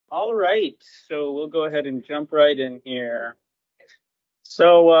All right, so we'll go ahead and jump right in here.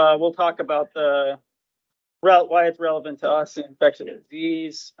 So we'll talk about why it's relevant to us in infectious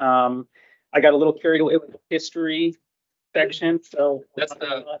disease. I got a little carried away with the history section, so that's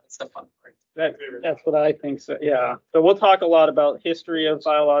the fun part. That's what I think. So yeah, so we'll talk a lot about history of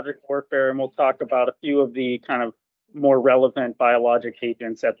biologic warfare, and we'll talk about a few of the kind of more relevant biologic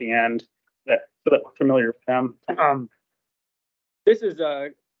agents at the end that are familiar with them. This is a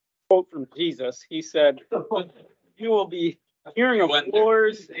quote from Jesus. He said, "You will be hearing of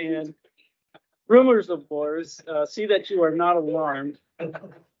wars and rumors of wars. See that you are not alarmed,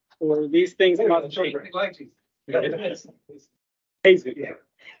 for these things must take." Jesus, yeah.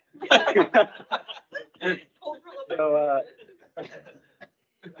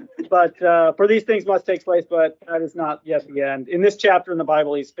 But for these things must take place, but that is not yet the end. In this chapter in the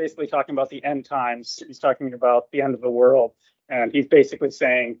Bible, he's basically talking about the end times. He's talking about the end of the world, and he's basically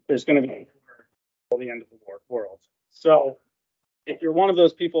saying there's going to be the end of the world. So if you're one of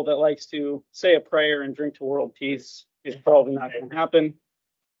those people that likes to say a prayer and drink to world peace, it's probably not going to happen.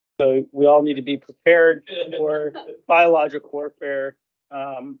 So we all need to be prepared for biologic warfare,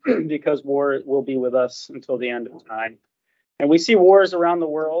 because war will be with us until the end of time. And we see wars around the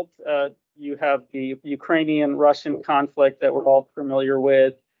world. You have the Ukrainian-Russian conflict that we're all familiar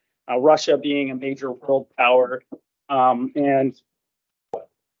with, Russia being a major world power. And I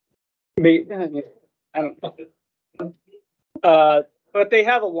don't know. But they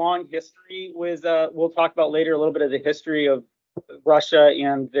have a long history with, we'll talk about later a little bit of the history of Russia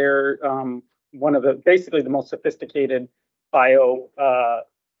and their one of the basically the most sophisticated biologic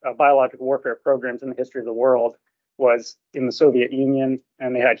warfare programs in the history of the world was in the Soviet Union,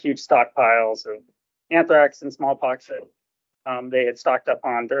 and they had huge stockpiles of anthrax and smallpox that they had stocked up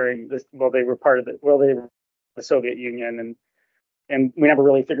on during this. Well, they were part of the Soviet Union, and we never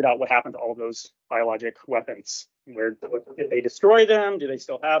really figured out what happened to all of those biologic weapons. Did they destroy them? Do they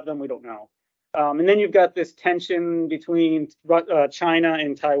still have them? We don't know. And then you've got this tension between China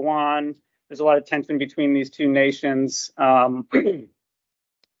and Taiwan. There's a lot of tension between these two nations. And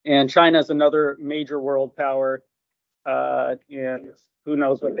China is another major world power. And who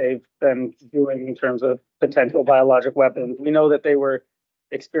knows what they've been doing in terms of potential biologic weapons. We know that they were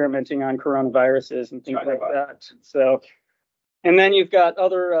experimenting on coronaviruses and things like that. So, and then you've got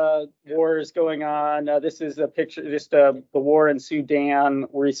other wars going on. This is a picture, just the war in Sudan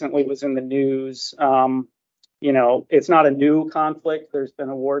recently was in the news. It's not a new conflict. There's been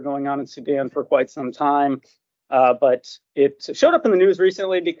a war going on in Sudan for quite some time. But it showed up in the news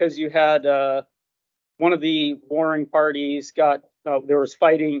recently because you had one of the warring parties there was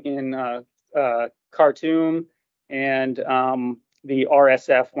fighting in Khartoum, and the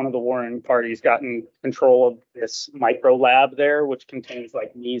RSF, one of the warring parties, got in control of this micro lab there, which contains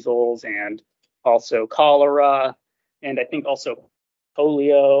like measles and also cholera, and I think also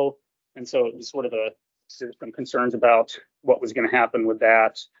polio. And so it was sort of some concerns about what was going to happen with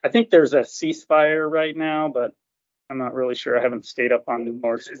that. I think there's a ceasefire right now, but I'm not really sure. I haven't stayed up on the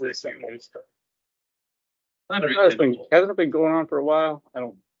more recent news. Hasn't it been going on for a while? I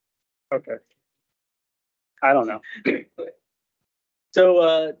don't know.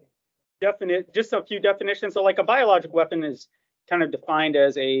 So just a few definitions. So like a biologic weapon is kind of defined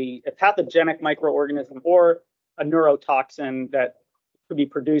as a pathogenic microorganism or a neurotoxin that could be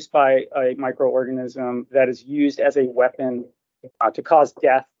produced by a microorganism that is used as a weapon to cause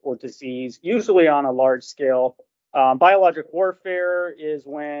death or disease, usually on a large scale. Biologic warfare is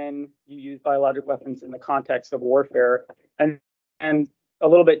when you use biologic weapons in the context of warfare. And a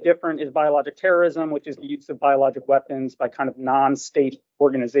little bit different is biologic terrorism, which is the use of biologic weapons by kind of non-state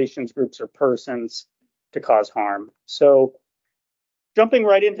organizations, groups, or persons to cause harm. So jumping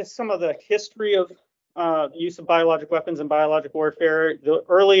right into some of the history of the use of biologic weapons and biologic warfare, the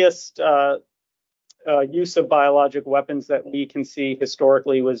earliest use of biologic weapons that we can see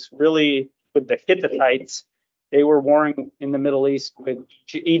historically was really with the Hittites. They were warring in the Middle East with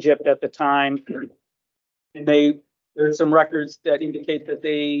Egypt at the time. And there's some records that indicate that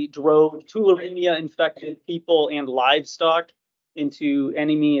they drove tularemia-infected people and livestock into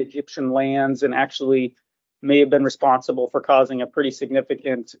enemy Egyptian lands, and actually may have been responsible for causing a pretty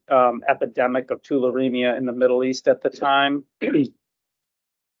significant epidemic of tularemia in the Middle East at the time.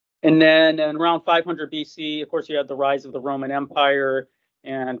 And then in around 500 BC, of course, you had the rise of the Roman Empire,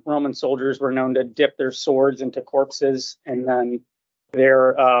 and Roman soldiers were known to dip their swords into corpses, and then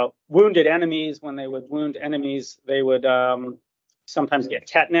their wounded enemies, when they would wound enemies, they would sometimes get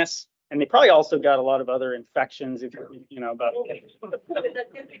tetanus, and they probably also got a lot of other infections. If you know about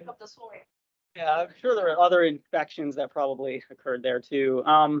Yeah, I'm sure there are other infections that probably occurred there too.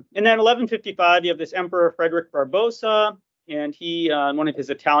 And then 1155, you have this Emperor Frederick Barbarossa, and he, in one of his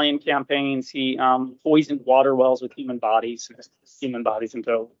Italian campaigns, he poisoned water wells with human bodies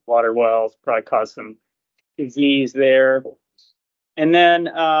into water wells, probably caused some disease there. And then,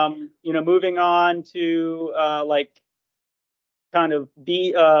 moving on to like kind of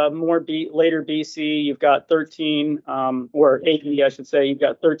later BC, you've got 13 or AD, I should say, you've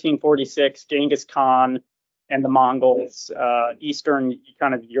got 1346, Genghis Khan and the Mongols, Eastern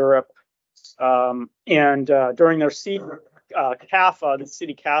kind of Europe. And during their siege, Kaffa, the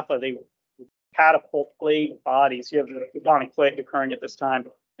city Kaffa, they catapult plague bodies. You have the bubonic plague occurring at this time,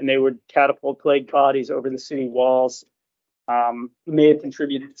 and they would catapult plague bodies over the city walls. May have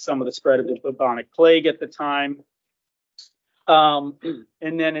contributed to some of the spread of the bubonic plague at the time. And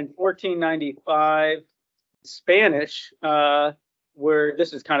then in 1495, Spanish, where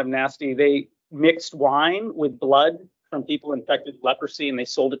this is kind of nasty, they mixed wine with blood from people infected with leprosy, and they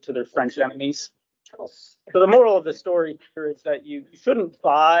sold it to their French enemies. So the moral of the story here is that you shouldn't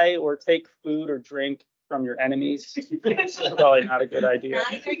buy or take food or drink from your enemies. It's probably not a good idea.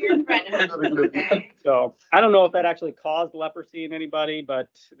 So I don't know if that actually caused leprosy in anybody, but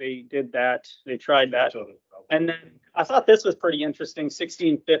they did that. They tried that. And then I thought this was pretty interesting.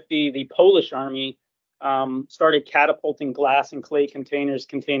 1650, the Polish army started catapulting glass and clay containers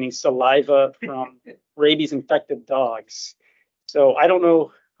containing saliva from rabies-infected dogs. So I don't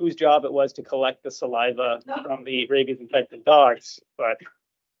know whose job it was to collect the saliva from the rabies-infected dogs, but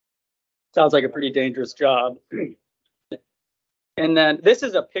sounds like a pretty dangerous job. And then this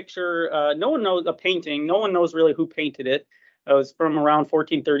is a picture. No one knows a painting. No one knows really who painted it. It was from around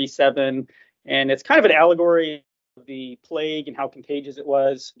 1437, and it's kind of an allegory of the plague and how contagious it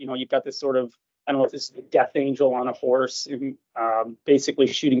was. You've got this sort of, I don't know if this is the death angel on a horse, basically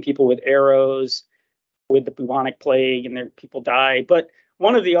shooting people with arrows with the bubonic plague, and then people die. But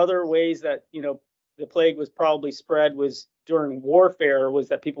one of the other ways that the plague was probably spread was during warfare, was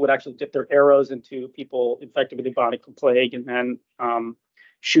that people would actually dip their arrows into people infected with the bubonic plague and then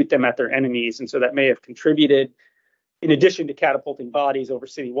shoot them at their enemies. And so that may have contributed, in addition to catapulting bodies over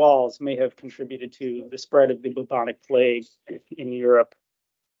city walls, may have contributed to the spread of the bubonic plague in Europe.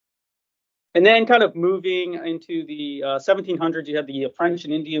 And then kind of moving into the 1700s, you had the French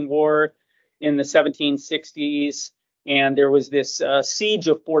and Indian War in the 1760s. And there was this siege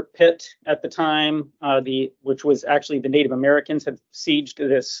of Fort Pitt at the time, which was actually the Native Americans had besieged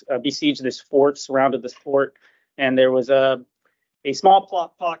this fort, surrounded this fort. And there was a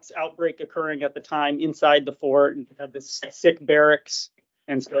smallpox outbreak occurring at the time inside the fort, and had this sick barracks.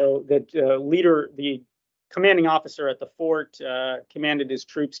 And so the commanding officer at the fort commanded his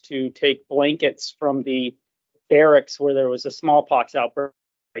troops to take blankets from the barracks where there was a smallpox outbreak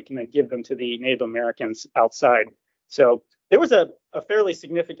and then give them to the Native Americans outside. So there was a fairly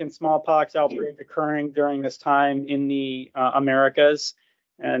significant smallpox outbreak occurring during this time in the Americas.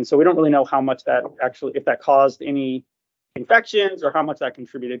 And so we don't really know how much that actually, if that caused any infections or how much that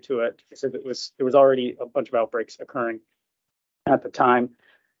contributed to it, because there was already a bunch of outbreaks occurring at the time.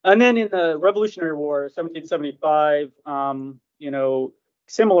 And then in the Revolutionary War, 1775,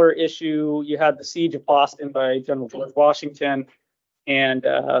 similar issue. You had the siege of Boston by General George Washington, and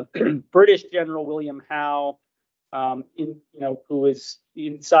British General William Howe, who was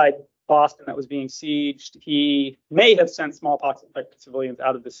inside Boston that was being sieged. He may have sent smallpox-infected civilians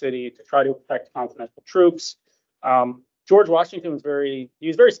out of the city to try to affect Continental troops. George Washington was very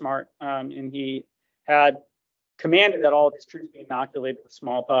smart, and he had commanded that all of his troops be inoculated with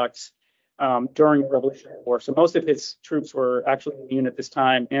smallpox during the Revolutionary War. So most of his troops were actually immune at this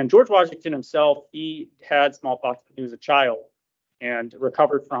time. And George Washington himself, he had smallpox when he was a child and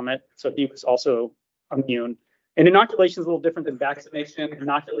recovered from it. So he was also immune. And inoculation is a little different than vaccination.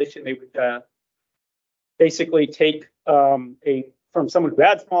 Inoculation, they would basically take from someone who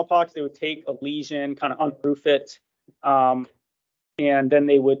had smallpox, they would take a lesion, kind of unroof it, and then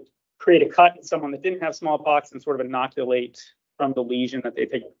they would create a cut in someone that didn't have smallpox and sort of inoculate from the lesion that they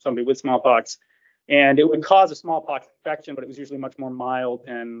take from somebody with smallpox. And it would cause a smallpox infection, but it was usually much more mild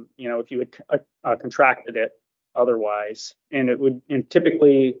than if you had contracted it otherwise. And it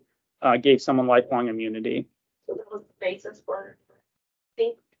typically gave someone lifelong immunity. So that was the basis for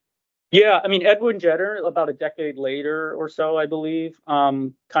it. Yeah, I mean, Edwin Jenner, about a decade later or so, I believe,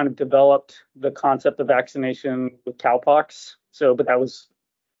 kind of developed the concept of vaccination with cowpox. So, but that was,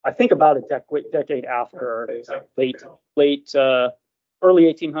 I think, about a decade after, late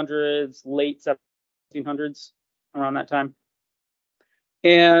early 1800s, late 1700s, around that time.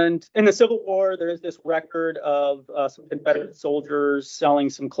 And in the Civil War, there is this record of some Confederate soldiers selling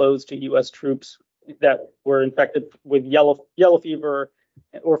some clothes to U.S. troops that were infected with yellow fever,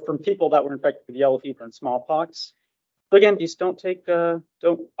 or from people that were infected with yellow fever and smallpox. So again, just don't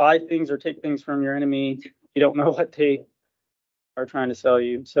buy things or take things from your enemy. You don't know what they are trying to sell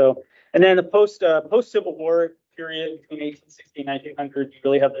you. So, and then the post Civil War period between 1860 and 1900, you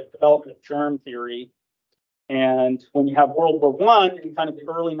really have the development of germ theory. And when you have World War I in kind of the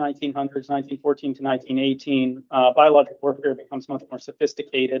early 1900s, 1914 to 1918, biological warfare becomes much more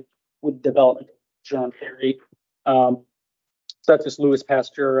sophisticated with development of germ theory. Such as Louis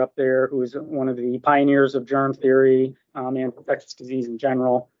Pasteur up there, who was one of the pioneers of germ theory and infectious disease in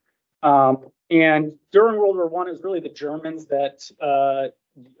general. And during World War I, it was really the Germans that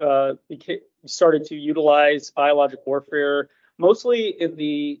started to utilize biologic warfare, mostly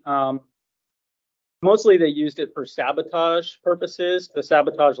they used it for sabotage purposes, to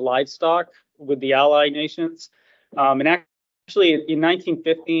sabotage livestock with the Allied nations. And actually, in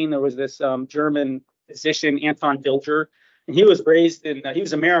 1915, there was this German physician, Anton Dilger, and he was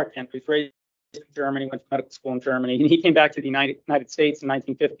American. He was raised in Germany, went to medical school in Germany, and he came back to the United States in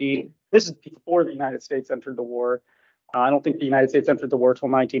 1950. This is before the United States entered the war. I don't think the United States entered the war until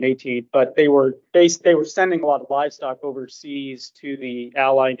 1918, but they were sending a lot of livestock overseas to the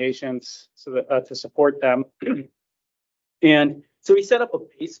Allied nations to support them. And so he set up a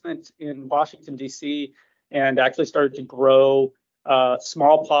basement in Washington, D.C., and actually started to grow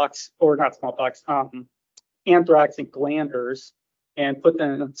anthrax and glanders, and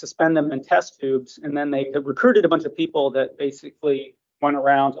suspend them in test tubes. And then they recruited a bunch of people that basically went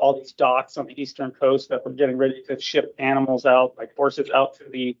around all these docks on the eastern coast that were getting ready to ship animals out, like horses out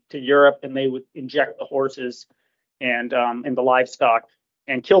to Europe, and they would inject the horses and the livestock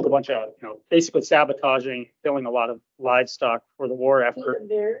and killed a bunch of, basically sabotaging, killing a lot of livestock for the war effort.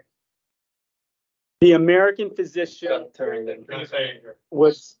 The American physician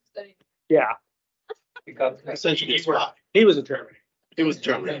was, yeah. Essentially, He was a German. He was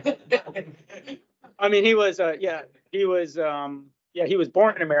German. I mean, he was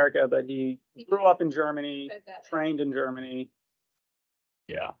born in America, but he grew up in Germany, trained in Germany.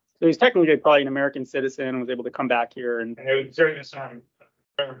 Yeah. So he's technically probably an American citizen and was able to come back here. And it was during this time,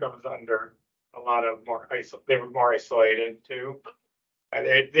 America was under a lot of they were more isolated too. And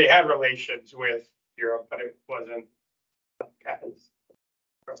they had relations with Europe, but it wasn't as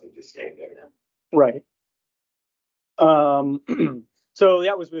probably just stayed there. Right. So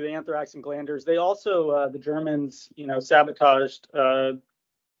that was with anthrax and glanders. They also, the Germans, sabotaged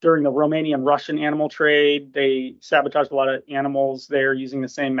during the Romanian-Russian animal trade. They sabotaged a lot of animals there using the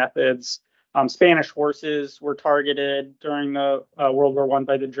same methods. Spanish horses were targeted during the World War I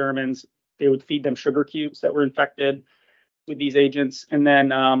by the Germans. They would feed them sugar cubes that were infected with these agents. And then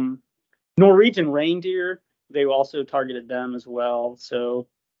Norwegian reindeer, they also targeted them as well. So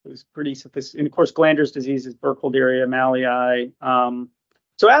it was pretty sophisticated. And of course, glanders diseases, Burkholderia, malii.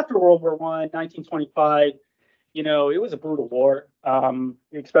 So after World War I, 1925, it was a brutal war,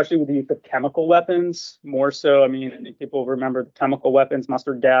 especially with the use of chemical weapons. More so, I think people remember the chemical weapons,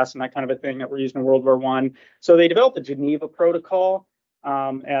 mustard gas, and that kind of a thing that were used in World War I. So they developed the Geneva Protocol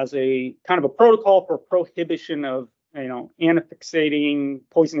as a kind of a protocol for prohibition of, anaphyxating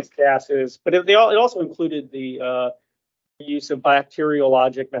poisonous gases. But it also included the use of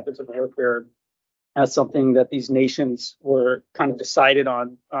bacteriologic methods of warfare as something that these nations were kind of decided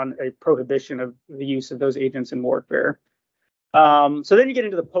on a prohibition of the use of those agents in warfare. So then you get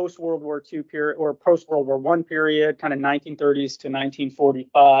into the post-World War II period, or post-World War I period, kind of 1930s to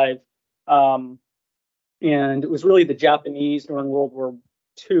 1945. And it was really the Japanese during World War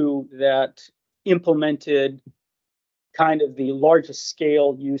II that implemented kind of the largest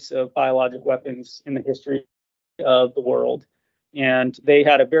scale use of biologic weapons in the history of the world. And they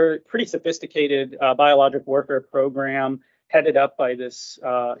had a pretty sophisticated biologic warfare program headed up by this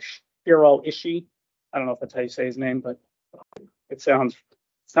Shiro Ishii. I don't know if that's how you say his name, but it sounded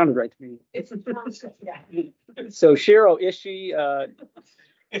right to me. So Shiro Ishii,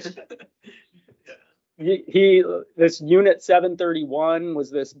 this Unit 731 was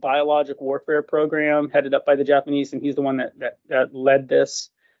this biologic warfare program headed up by the Japanese, and he's the one that led this.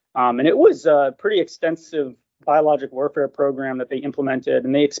 And it was a pretty extensive biologic warfare program that they implemented,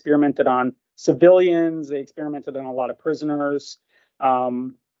 and they experimented on civilians. They experimented on a lot of prisoners,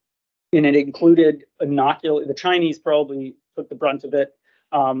 and it included the Chinese probably took the brunt of it.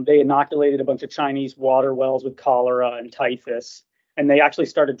 They inoculated a bunch of Chinese water wells with cholera and typhus, and they actually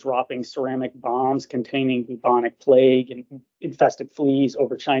started dropping ceramic bombs containing bubonic plague and infested fleas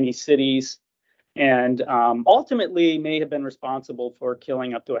over Chinese cities. and ultimately may have been responsible for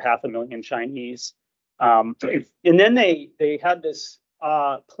killing up to 500,000 Chinese. And then they had this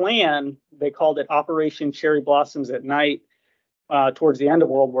plan. They called it Operation Cherry Blossoms at Night. Towards the end of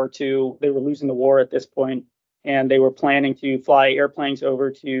World War II, they were losing the war at this point, and they were planning to fly airplanes over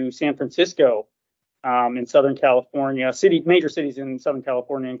to San Francisco in Southern California, major cities in Southern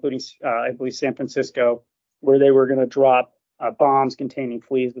California, including, I believe, San Francisco, where they were going to drop bombs containing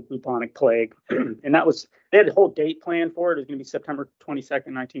fleas with bubonic plague. And they had a whole date planned for it. It was going to be September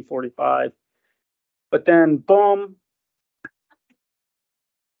 22nd, 1945. But then, boom,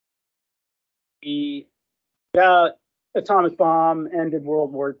 the atomic bomb ended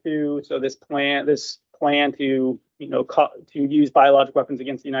World War II. So this plan to use biologic weapons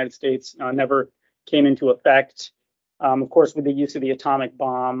against the United States never came into effect. Of course, with the use of the atomic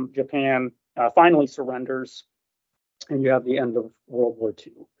bomb, Japan finally surrenders, and you have the end of World War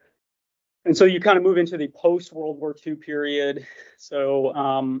II. And so you kind of move into the post-World War II period. So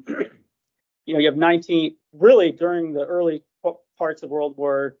you have really during the early parts of World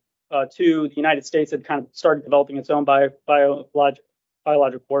War II, the United States had kind of started developing its own biologic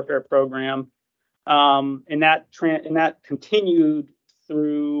warfare program, and that continued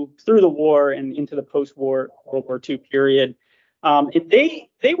through the war and into the post-war World War II period.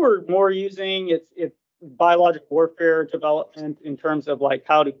 They were more using its biologic warfare development in terms of like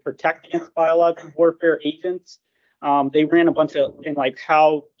how to protect against biologic warfare agents. They ran a bunch of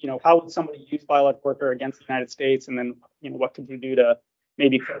how would somebody use biologic warfare against the United States, and then what could you do to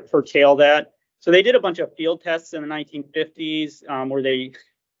maybe curtail that. So they did a bunch of field tests in the 1950s where they,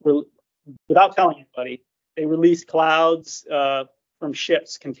 without telling anybody, they released clouds from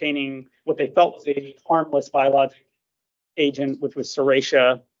ships containing what they felt was a harmless biologic agent, which was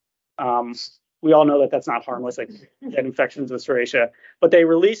Serratia. We all know that that's not harmless, like get infections with Serratia, but they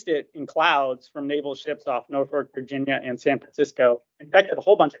released it in clouds from naval ships off Norfolk, Virginia, and San Francisco. Infected a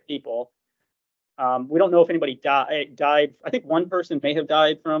whole bunch of people. We don't know if anybody died. I think one person may have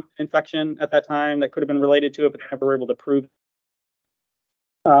died from infection at that time that could have been related to it, but they never were able to prove it.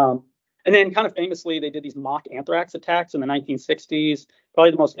 And then kind of famously, they did these mock anthrax attacks in the 1960s. Probably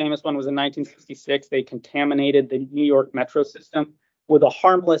the most famous one was in 1966. They contaminated the New York metro system with a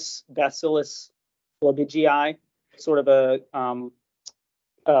harmless Bacillus globigii, sort of an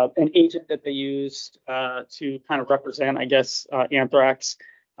agent that they used to kind of represent, I guess, anthrax.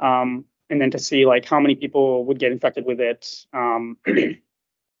 And then to see like how many people would get infected with it. And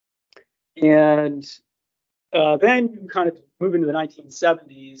then you kind of move into the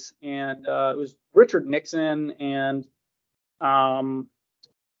 1970s, and it was Richard Nixon and a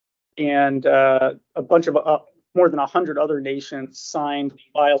bunch of more than 100 other nations signed the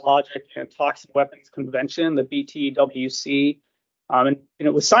Biologic and Toxic Weapons Convention, the BTWC. And it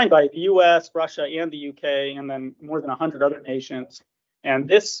was signed by the US, Russia, and the UK, and then more than 100 other nations. And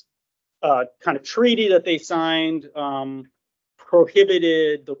this kind of treaty that they signed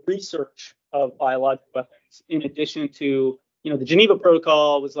prohibited the research of biologic weapons. In addition to, the Geneva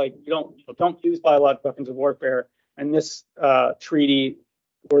Protocol was like, you don't use biologic weapons of warfare. And this treaty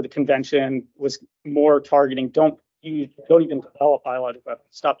or the convention was more targeting, don't even develop biologic weapons,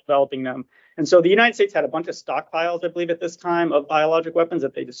 stop developing them. And so the United States had a bunch of stockpiles, I believe, at this time of biologic weapons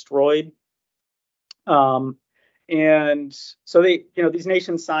that they destroyed. And so these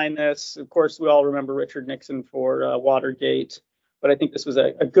nations signed this. Of course, we all remember Richard Nixon for Watergate, but I think this was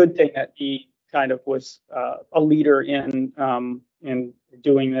a good thing that he kind of was a leader in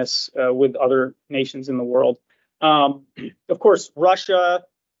doing this with other nations in the world. Of course, Russia,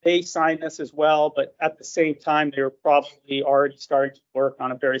 they signed this as well, but at the same time, they were probably already starting to work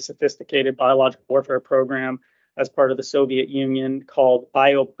on a very sophisticated biological warfare program as part of the Soviet Union called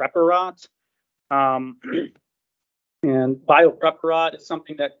biopreparat. And biopreparat is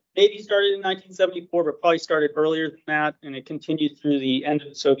something that maybe started in 1974, but probably started earlier than that, and it continued through the end of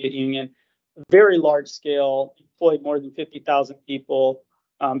the Soviet Union. Very large scale, employed more than 50,000 people,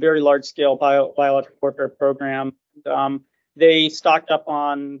 very large scale biological warfare program. They stocked up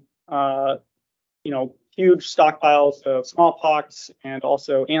on, huge stockpiles of smallpox and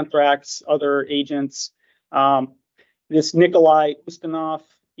also anthrax, other agents. This Nikolai Ustinov,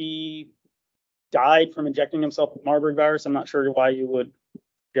 he died from injecting himself with Marburg virus. I'm not sure why you would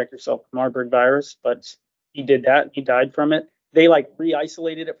inject yourself with Marburg virus, but he did that. He died from it. They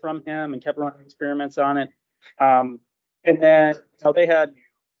re-isolated it from him and kept running experiments on it. And then they had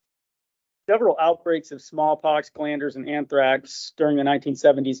several outbreaks of smallpox, glanders, and anthrax during the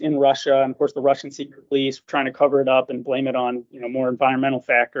 1970s in Russia. And of course, the Russian secret police were trying to cover it up and blame it on more environmental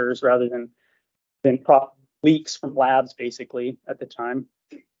factors rather than leaks from labs, basically, at the time.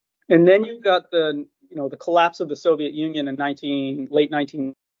 And then you've got the collapse of the Soviet Union in late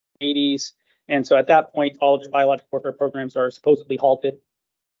 1980s. And so at that point, all of the biological warfare programs are supposedly halted.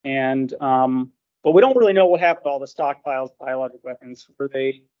 And but we don't really know what happened to all the stockpiles of biologic weapons. Do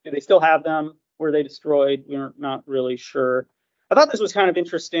they still have them? Were they destroyed? We're not really sure. I thought this was kind of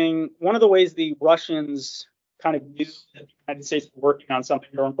interesting. One of the ways the Russians kind of knew that the United States was working on something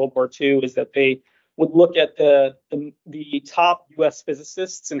during World War II is that they would look at the top U.S.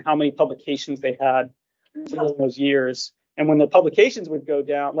 physicists and how many publications they had during those years. And when the publications would go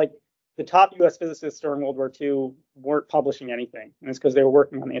down, like the top U.S. physicists during World War II weren't publishing anything, and it's because they were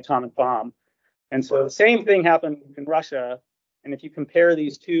working on the atomic bomb. And so the same thing happened in Russia. And if you compare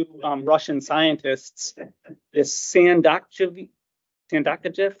these two Russian scientists, this Sandakchev,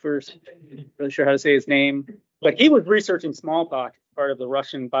 or I'm really sure how to say his name, but he was researching smallpox as part of the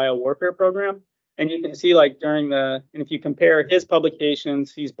Russian biowarfare program. And you can see, like, and if you compare his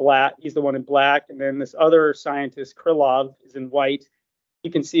publications, he's black, he's the one in black, and then this other scientist, Krylov, is in white.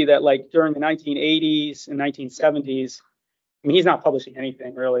 You can see that, like, during the 1980s and 1970s, I mean, he's not publishing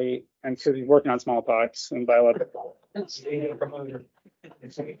anything really, and so he's working on smallpox and biological.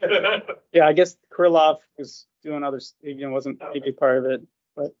 Yeah, I guess Krylov was doing others, wasn't a big part of it.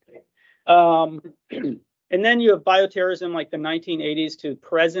 But and then you have bioterrorism, like the 1980s to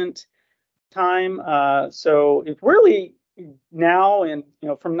present time. So it's really now, and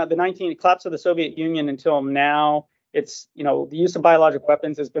from the collapse of the Soviet Union until now, it's the use of biologic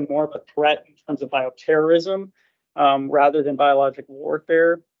weapons has been more of a threat in terms of bioterrorism. Rather than biologic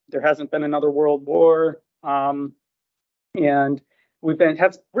warfare. There hasn't been another world war. And we've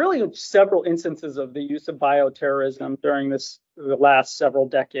have really several instances of the use of bioterrorism during the last several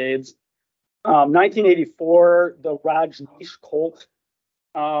decades. 1984, the Rajneesh cult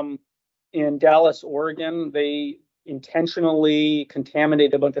in Dallas, Oregon, they intentionally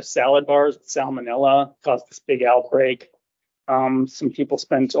contaminated a bunch of salad bars with salmonella, caused this big outbreak. Some people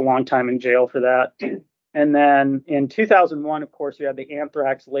spent a long time in jail for that. And then in 2001, of course, you had the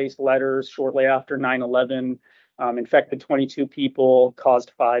anthrax laced letters shortly after 9/11, infected 22 people,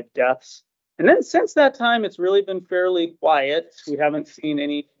 caused 5 deaths. And then since that time, it's really been fairly quiet. We haven't seen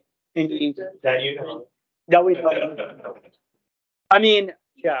any That you know. that we know. I mean,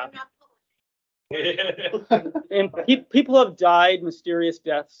 yeah. And people have died mysterious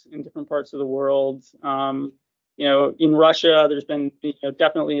deaths in different parts of the world. In Russia, there's been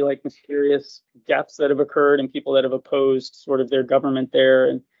definitely like mysterious deaths that have occurred and people that have opposed sort of their government there.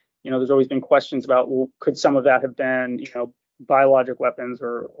 And there's always been questions about, well, could some of that have been biologic weapons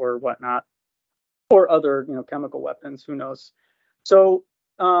or whatnot, or other chemical weapons? Who knows? So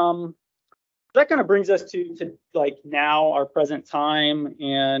that kind of brings us to like now, our present time,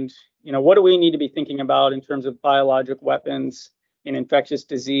 and what do we need to be thinking about in terms of biologic weapons in infectious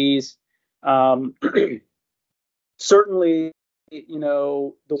disease? Certainly,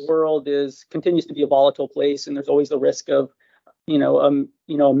 the world continues to be a volatile place, and there's always the risk of, a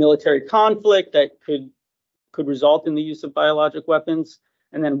military conflict that could result in the use of biologic weapons.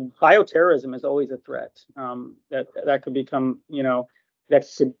 And then bioterrorism is always a threat that could become, that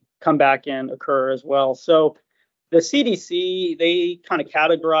could come back and occur as well. So the CDC, they kind of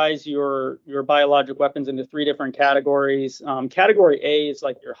categorize your biologic weapons into 3 different categories. Category A is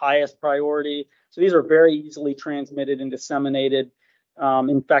like your highest priority. So these are very easily transmitted and disseminated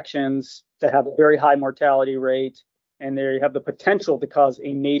infections that have a very high mortality rate, and they have the potential to cause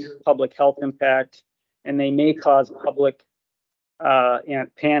a major public health impact, and they may cause public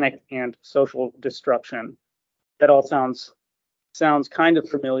and panic and social disruption. That all sounds kind of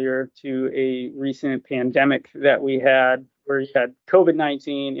familiar to a recent pandemic that we had, where you had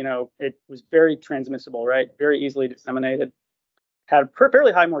COVID-19. It was very transmissible, right? Very easily disseminated. Had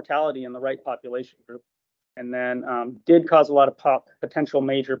fairly high mortality in the right population group, and then did cause a lot of potential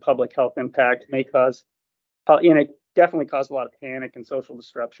major public health impact. It definitely caused a lot of panic and social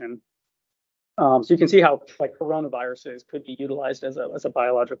disruption. So you can see how like coronaviruses could be utilized as a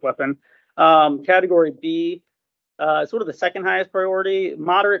biologic weapon. Category B, sort of the second highest priority,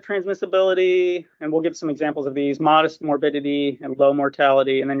 moderate transmissibility, and we'll give some examples of these: modest morbidity and low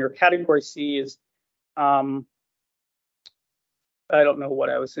mortality. And then your category C is I don't know what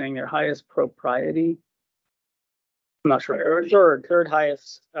I was saying there. Highest propriety. I'm not sure. Third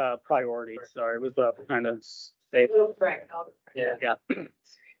highest priority. Sorry, was what I was trying to say. Yeah.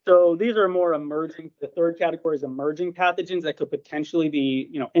 So these are more emerging. The third category is emerging pathogens that could potentially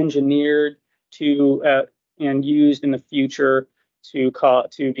be, engineered to and used in the future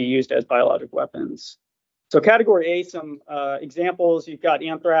to be used as biologic weapons. So category A, some examples. You've got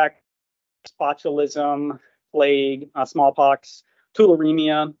anthrax, botulism, plague, smallpox,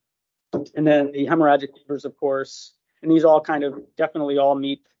 tularemia, And then the hemorrhagic fevers, of course, and these all kind of definitely all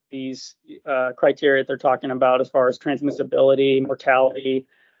meet these criteria that they're talking about as far as transmissibility, mortality.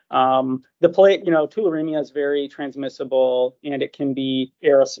 Tularemia is very transmissible, and it can be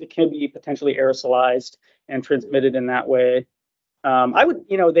potentially aerosolized and transmitted in that way. The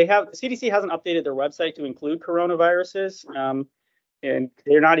CDC hasn't updated their website to include coronaviruses, and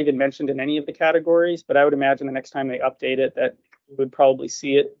they're not even mentioned in any of the categories. But I would imagine the next time they update it, that you would probably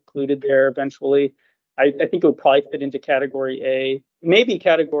see it included there eventually. I think it would probably fit into category A, maybe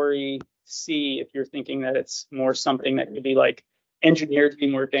category C if you're thinking that it's more something that could be like engineered to be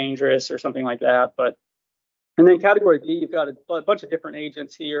more dangerous or something like that. And then category B, you've got a bunch of different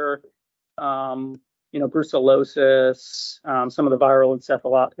agents here. Brucellosis, some of the viral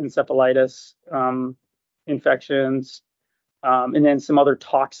encephalitis infections, and then some other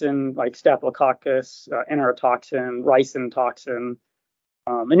toxin like staphylococcus, enterotoxin, ricin toxin.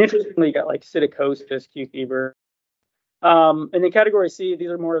 And interestingly, you got like psittacosis, Q fever. And then category C, these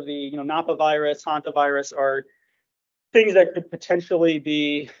are more of the, Napa virus, hantavirus are things that could potentially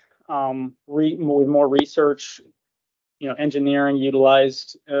be with more research, engineering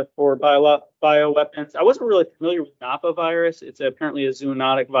utilized for bioweapons. I wasn't really familiar with Napa virus. It's apparently a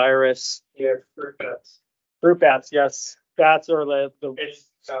zoonotic virus. Yeah, fruit bats. Fruit bats, yes. Bats are the It's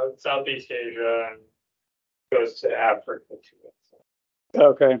Southeast Asia and goes to Africa too.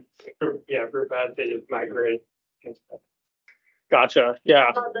 Okay. Yeah, fruit bats, they just migrate. Gotcha.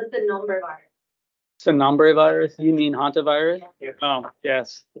 Yeah. Oh, that's the number virus. Nombre virus? You mean hantavirus? Yeah. Oh,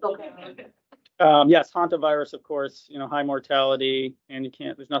 yes. Okay. Yes, hantavirus, of course, high mortality, and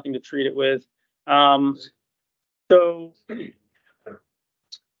there's nothing to treat it with. All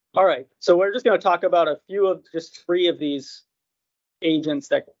right. So we're just going to talk about just three of these agents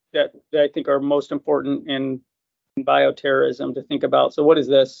that I think are most important in bioterrorism to think about. So what is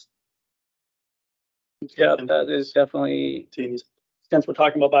this? Yeah, that is definitely, since we're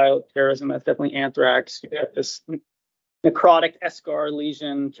talking about bioterrorism, that's definitely anthrax. You got this necrotic eschar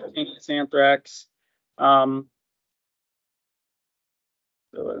lesion, cutaneous anthrax. So I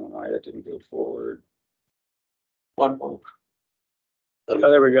don't know why that didn't go forward. One more. Oh,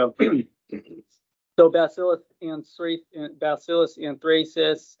 there we go. So bacillus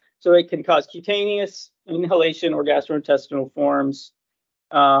anthracis. So it can cause cutaneous, inhalation, or gastrointestinal forms.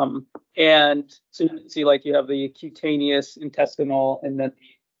 And so you can see, like, you have the cutaneous, intestinal, and then the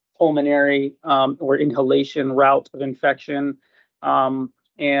pulmonary or inhalation route of infection. And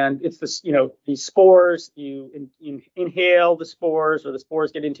it's this, these spores, you inhale the spores, or the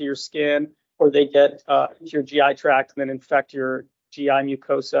spores get into your skin, or they get into your GI tract and then infect your GI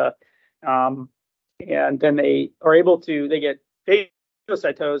mucosa. And then they get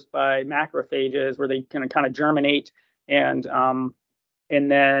phagocytosed by macrophages, where they can kind of germinate, and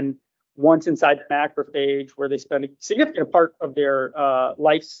then once inside the macrophage, where they spend a significant part of their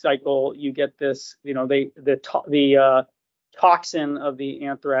life cycle, you get this, the toxin of the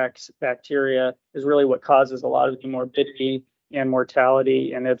anthrax bacteria is really what causes a lot of the morbidity and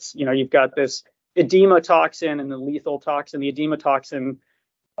mortality. And it's, you've got this edema toxin and the lethal toxin. The edema toxin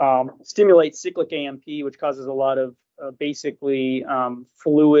stimulates cyclic AMP, which causes a lot of basically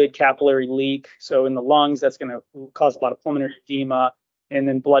fluid capillary leak. So in the lungs, that's going to cause a lot of pulmonary edema. And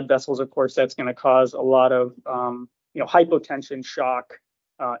then blood vessels, of course, that's going to cause a lot of, hypotension, shock,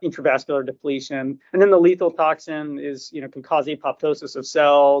 intravascular depletion. And then the lethal toxin can cause apoptosis of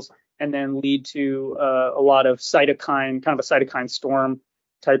cells and then lead to a lot of cytokine, kind of a cytokine storm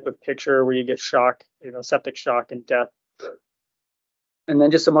type of picture where you get shock, septic shock and death. And then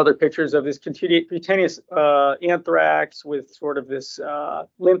just some other pictures of this cutaneous anthrax with sort of this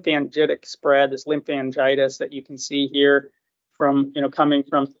lymphangitic spread, this lymphangitis that you can see here from, coming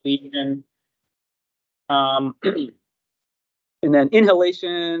from lesion. And then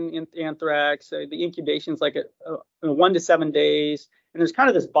inhalation in anthrax, the incubation is like 1 to 7 days. And there's kind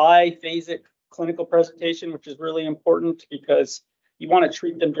of this biphasic clinical presentation, which is really important because you want to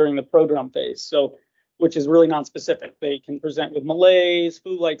treat them during the prodrome phase. So, which is really nonspecific. They can present with malaise,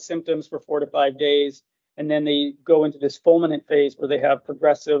 flu-like symptoms for 4 to 5 days. And then they go into this fulminant phase where they have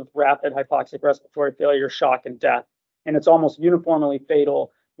progressive rapid hypoxic respiratory failure, shock, and death. And it's almost uniformly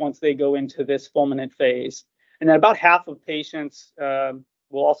fatal once they go into this fulminant phase. And then about half of patients will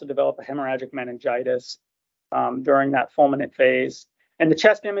also develop a hemorrhagic meningitis during that fulminant phase. And the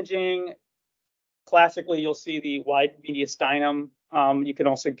chest imaging, classically, you'll see the wide mediastinum. You can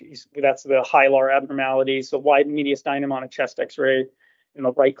also, that's the hilar abnormality. So wide mediastinum on a chest X-ray in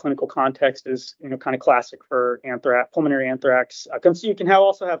the right clinical context is, kind of classic for anthrax, pulmonary anthrax. You can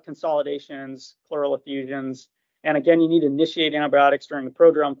also have consolidations, pleural effusions, And again, you need to initiate antibiotics during the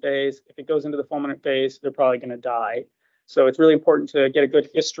prodrome phase. If it goes into the fulminant phase, they're probably going to die. So it's really important to get a good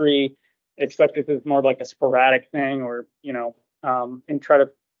history, especially if it's more like a sporadic thing, or, and try to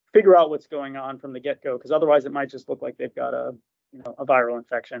figure out what's going on from the get-go, because otherwise it might just look like they've got a viral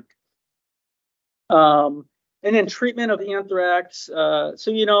infection. And then treatment of anthrax.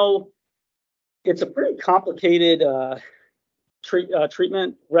 It's a pretty complicated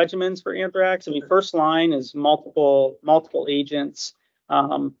treatment regimens for anthrax. I mean, first line is multiple agents.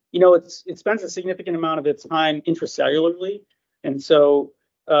 It spends a significant amount of its time intracellularly, and so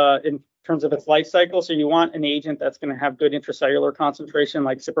in terms of its life cycle, so you want an agent that's going to have good intracellular concentration,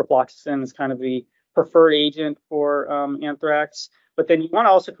 like ciprofloxacin is kind of the preferred agent for anthrax. But then you want to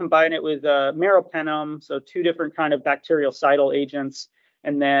also combine it with meropenem, so 2 different kind of bactericidal agents,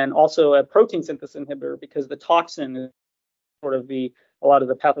 and then also a protein synthesis inhibitor, because the toxin is sort of a lot of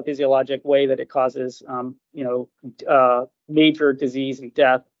the pathophysiologic way that it causes, major disease and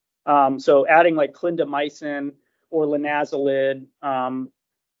death. So adding like clindamycin or linazolid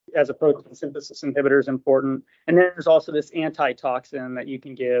as a protein synthesis inhibitor is important. And then there's also this antitoxin that you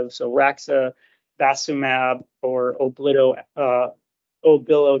can give, so raxibacumab or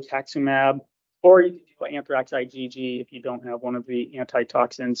obilotaxumab, or you can do anthrax IgG if you don't have one of the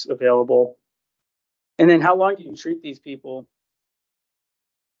antitoxins available. And then how long do you treat these people?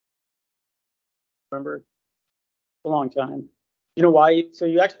 Remember, a long time. You know why? So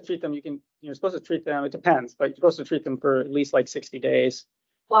you actually treat them. You're supposed to treat them. It depends, but you're supposed to treat them for at least like 60 days.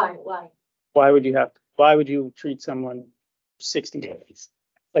 Why? Why would you treat someone 60 days?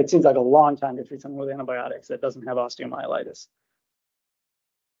 It seems like a long time to treat someone with antibiotics that doesn't have osteomyelitis.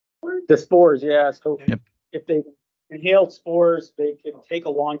 The spores, yeah. So if they inhaled spores, they can take a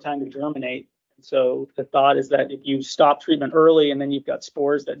long time to germinate. So the thought is that if you stop treatment early and then you've got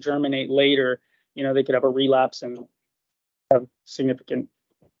spores that germinate later, they could have a relapse and have significant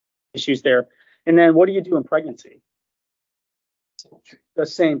issues there. And then what do you do in pregnancy? The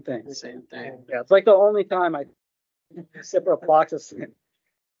same thing. Yeah, it's like the only time I ciprofloxacin.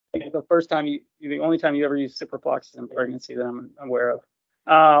 The only time you ever use ciprofloxacin in pregnancy that I'm aware of.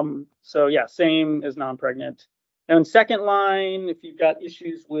 So yeah, same as non-pregnant. And second line, if you've got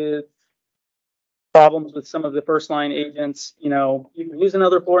issues with problems with some of the first line agents, you can use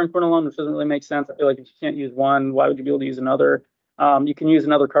another fluoroquinolone, which doesn't really make sense. I feel like if you can't use one, why would you be able to use another? You can use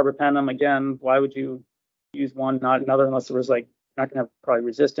another carbapenem. Again, why would you use one, not another, unless there was not going to have probably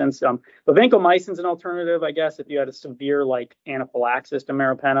resistance. But vancomycin is an alternative, I guess, if you had a severe anaphylaxis to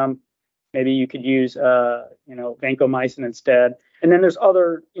meropenem, maybe you could use vancomycin instead. And then there's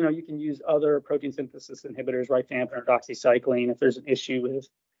other, you can use other protein synthesis inhibitors, rifampin or doxycycline, if there's an issue with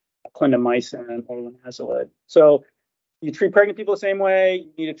clindamycin or linazolid. So you treat pregnant people the same way.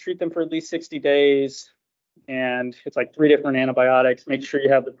 You need to treat them for at least 60 days. And it's like 3 different antibiotics. Make sure you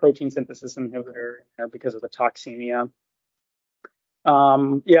have the protein synthesis inhibitor because of the toxemia.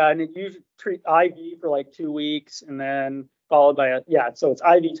 And then you treat IV for 2 weeks, and then followed by so it's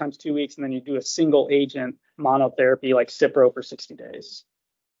IV times 2 weeks, and then you do a single agent monotherapy like Cipro for 60 days.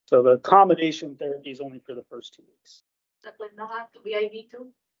 So the combination therapy is only for the first 2 weeks. That would not have to be IV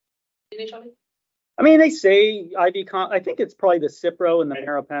too, initially? I mean, they say IV, I think it's probably the Cipro and the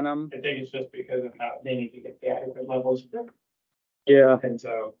meropenem. I think it's just because of how they need to get the adequate levels. Yeah. And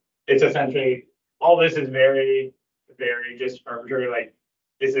so it's essentially, all this is very, very just arbitrary.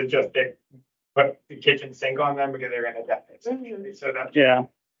 This is just to put the kitchen sink on them because they're going to die. Essentially. So that's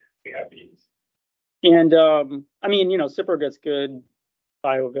we have these. And Cipro gets good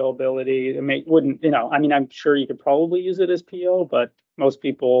bioavailability. I'm sure you could probably use it as PO, but most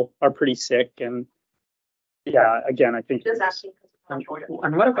people are pretty sick. And again, I think. Just asking. And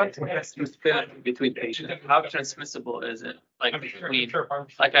what about the transmissibility between patients? How transmissible is it? I know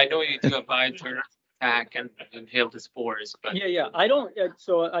you do a bioterrorism attack and inhale the spores, but I don't.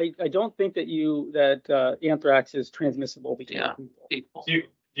 So I don't think that anthrax is transmissible between people. Do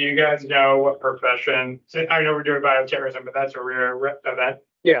you guys know what profession? I know we're doing bioterrorism, but that's a rare event.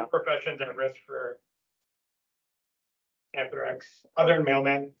 Yeah. Professions at risk for anthrax, other than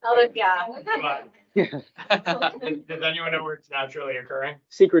mailmen. Does anyone know where it's naturally occurring?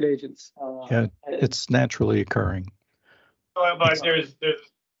 Secret agents. It's naturally occurring. But there's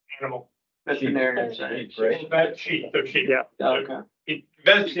animal. veterinarians, right? Sheep. Yeah. Okay.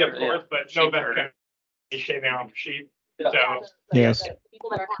 Vets, of course, but no vet can be shaving off sheep. So Yes.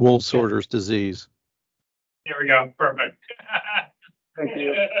 Wool sorters disease. there we go. Perfect. Thank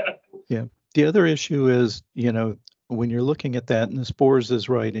you. Yeah. The other issue is, when you're looking at that, and the spores is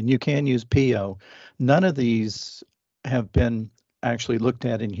right, and you can use PO, none of these have been actually looked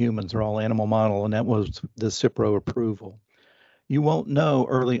at in humans are all animal model, and that was the Cipro approval. You won't know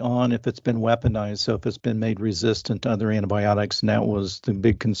early on if it's been weaponized, so if it's been made resistant to other antibiotics, and that was the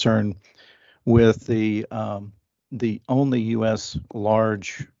big concern with the only U.S.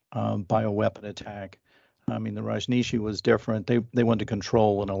 large bioweapon attack. I mean, the Rajneeshi was different. They wanted to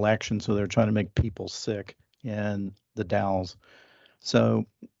control an election, so they're trying to make people sick in the Dalles. So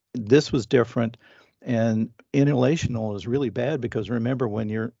this was different, and inhalational is really bad because remember when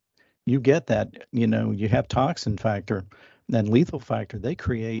you get that, you have toxin factor, then lethal factor. They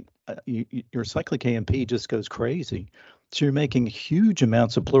create your cyclic AMP just goes crazy. So you're making huge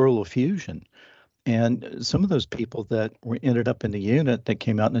amounts of pleural effusion. And some of those people that ended up in the unit that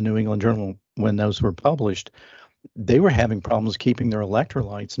came out in the New England Journal when those were published, they were having problems keeping their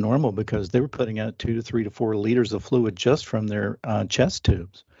electrolytes normal because they were putting out 2 to 3 to 4 liters of fluid just from their chest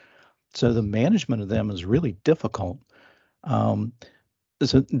tubes. So the management of them is really difficult. So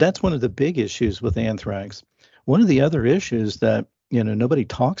that's one of the big issues with anthrax. One of the other issues that nobody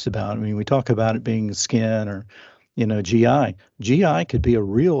talks about. I mean, we talk about it being skin or GI. GI could be a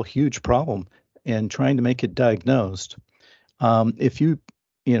real huge problem in trying to make it diagnosed. If you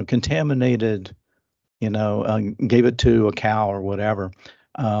contaminated, gave it to a cow or whatever,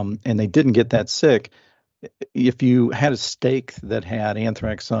 and they didn't get that sick. If you had a steak that had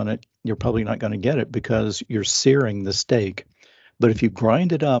anthrax on it, you're probably not going to get it because you're searing the steak. But if you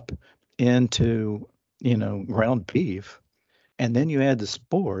grind it up into, ground beef, and then you add the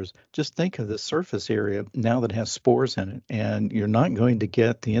spores, just think of the surface area now that has spores in it, and you're not going to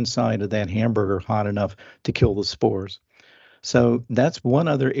get the inside of that hamburger hot enough to kill the spores. So that's one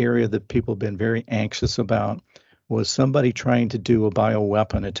other area that people have been very anxious about, was somebody trying to do a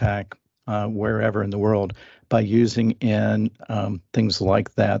bioweapon attack wherever in the world by using in things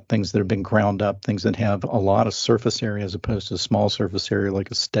like that, things that have been ground up, things that have a lot of surface area as opposed to a small surface area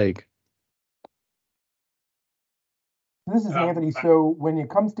like a steak. This is Anthony. So when it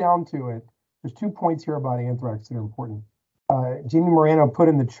comes down to it, there's 2 points here about anthrax that are important. Jamie Morano put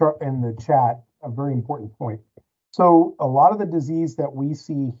in the chat a very important point. So a lot of the disease that we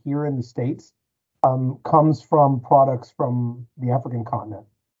see here in the States comes from products from the African continent.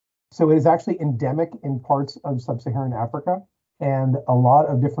 So it is actually endemic in parts of sub-Saharan Africa, and a lot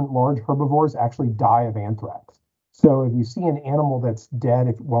of different large herbivores actually die of anthrax. So if you see an animal that's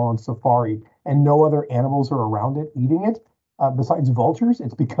dead while on safari and no other animals are around it eating it, besides vultures,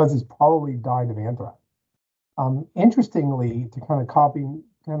 it's because it's probably died of anthrax. Interestingly, to kind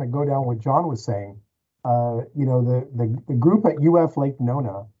of go down what John was saying, the group at UF Lake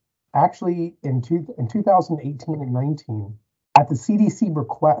Nona actually in 2018 and 19, at the CDC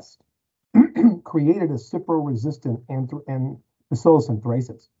request, created a Cipro-resistant and Bacillus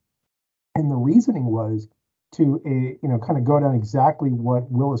anthracis. And the reasoning was to kind of go down exactly what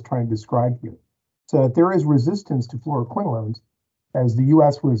Will is trying to describe here. So that there is resistance to fluoroquinolones, as the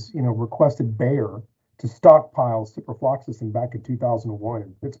U.S. was requested Bayer to stockpile ciprofloxacin back in 2001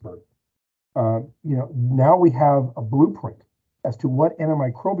 in Pittsburgh. Now we have a blueprint as to what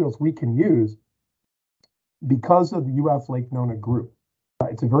antimicrobials we can use because of the UF Lake Nona group.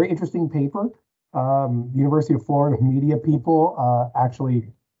 It's a very interesting paper. University of Florida media people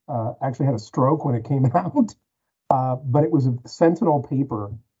actually had a stroke when it came out, but it was a sentinel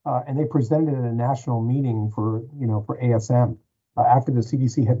paper, and they presented it at a national meeting for ASM after the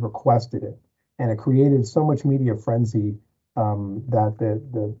CDC had requested it, and it created so much media frenzy that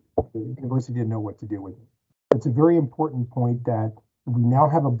the university didn't know what to do with it. It's a very important point that we now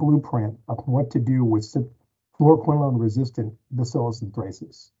have a blueprint of what to do with fluoroquinolone-resistant Bacillus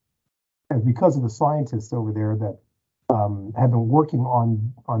anthracis. And because of the scientists over there that have been working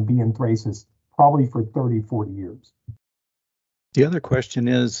on B. anthracis probably for 30, 40 years. The other question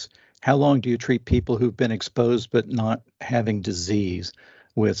is, how long do you treat people who've been exposed but not having disease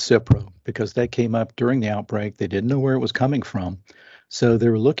with Cipro? Because that came up during the outbreak. They didn't know where it was coming from. So they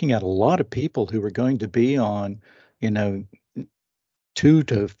were looking at a lot of people who were going to be on, 2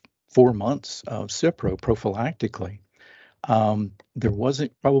 to 4 months of Cipro prophylactically. There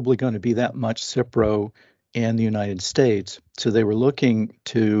wasn't probably going to be that much Cipro in the United States. So they were looking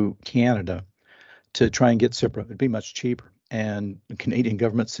to Canada to try and get Cipro. It'd be much cheaper. And the Canadian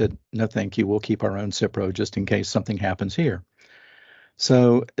government said, no, thank you. We'll keep our own Cipro just in case something happens here.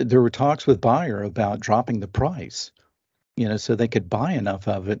 So there were talks with Bayer about dropping the price, so they could buy enough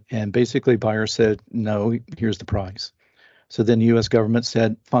of it. And basically Bayer said, no, here's the price. So then the U.S. government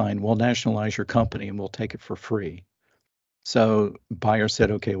said, fine, we'll nationalize your company and we'll take it for free. So Bayer said,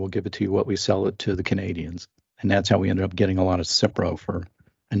 okay, we'll give it to you what we sell it to the Canadians. And that's how we ended up getting a lot of Cipro for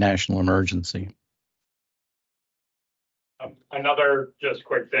a national emergency. another just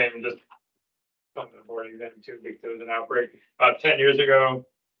quick thing, just something avoiding them too, because there was an outbreak about 10 years ago,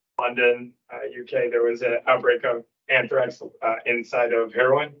 London, UK. There was an outbreak of anthrax inside of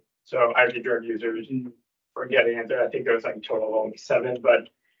heroin. So IV drug users were getting anthrax. I think there was like a total of only 7, but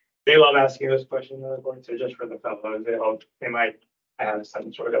they love asking those questions on the board. So just for the fellows, they might have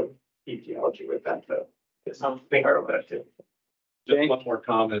some sort of etiology with that. So it's something about that too. Just one more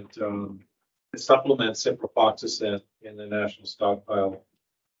comment. The supplement ciprofloxacin in the national stockpile.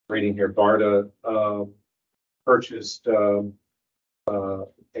 Reading here, BARDA purchased a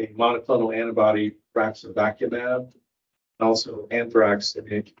monoclonal antibody, raxibacumab, and also anthrax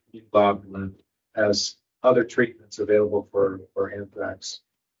immunoglobulin as other treatments available for anthrax.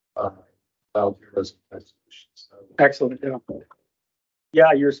 Bioterrorism type solutions. So, Excellent.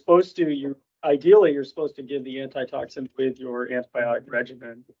 Yeah, you're supposed to. Ideally, you're supposed to give the antitoxin with your antibiotic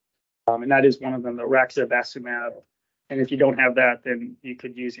regimen, and that is one of them, the raxibacumab. And if you don't have that, then you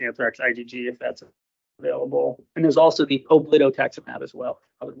could use anthrax IgG if that's available. And there's also the oblitoximab as well,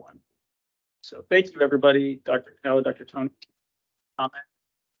 other one. So thank you, everybody, Dr. Canella, Dr. Tony.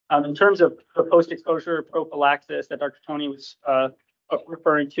 In terms of the post-exposure prophylaxis that Dr. Tony was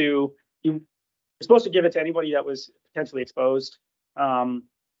referring to, you're supposed to give it to anybody that was potentially exposed, and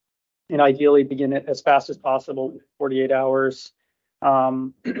ideally begin it as fast as possible, 48 hours.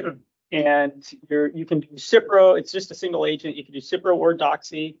 And you can do Cipro. It's just a single agent. You can do Cipro or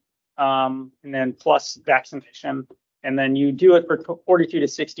Doxy, and then plus vaccination. And then you do it for 42 to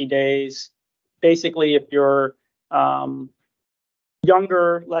 60 days. Basically, if you're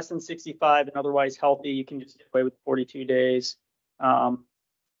younger, less than 65, and otherwise healthy, you can just get away with 42 days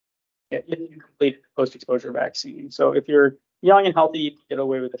if you complete the post-exposure vaccine. So if you're young and healthy, you can get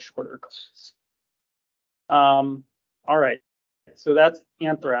away with a shorter course. All right. So that's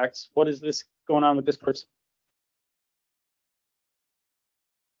anthrax. What is this going on with this person?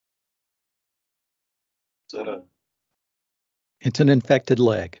 It's an infected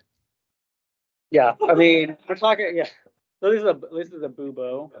leg. Yeah, I mean, we're talking. Yeah, so this is a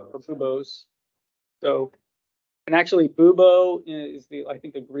bubo or bubos. So, and actually, bubo is I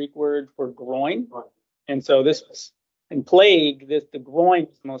think the Greek word for groin. And so this was in plague. The groin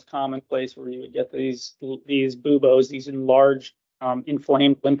is the most common place where you would get these buboes, these enlarged,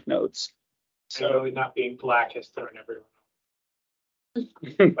 inflamed lymph nodes. So really not being black has thrown everyone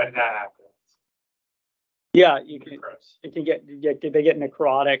off. But that happens. Yeah, it can get they get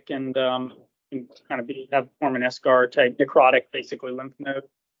necrotic and kind of form an eschar type necrotic, basically lymph node.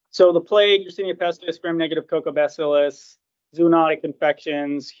 So the plague, Yersinia pestis, gram-negative coccobacillus, zoonotic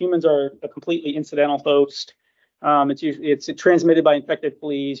infections. Humans are a completely incidental host. It's transmitted by infected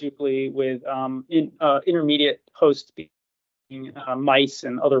fleas, usually with intermediate hosts being mice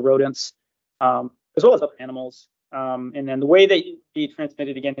and other rodents, as well as other animals. And then the way that you be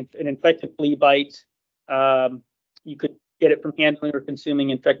transmitted, again, an infected flea bite. You could get it from handling or consuming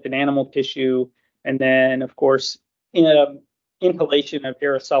infected animal tissue. And then, of course, inhalation of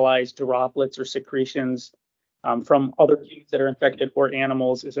aerosolized droplets or secretions from other humans that are infected or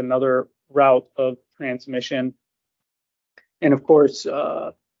animals is another route of transmission. And of course,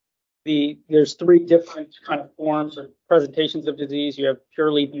 there's 3 different kind of forms or presentations of disease. You have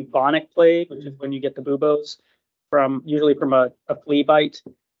purely bubonic plague, which is when you get the buboes usually from a flea bite.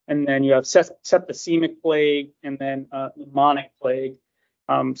 And then you have septicemic plague, and then pneumonic plague.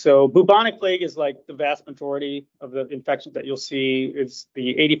 So bubonic plague is like the vast majority of the infections that you'll see. It's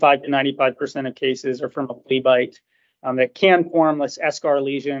the 85 to 95% of cases are from a flea bite that can form this eschar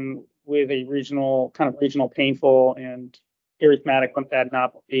lesion with a regional painful and erythematic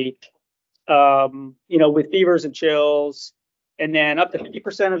lymphadenopathy, with fevers and chills. And then up to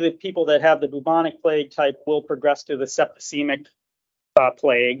 50% of the people that have the bubonic plague type will progress to the septicemic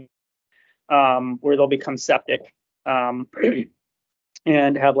plague, where they'll become septic and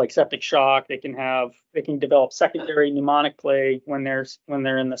have like septic shock. They can develop secondary pneumonic plague when they're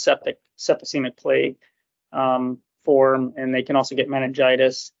in the septicemic plague form, and they can also get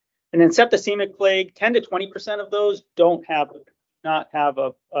meningitis. And then septicemic plague, 10 to 20% of those not have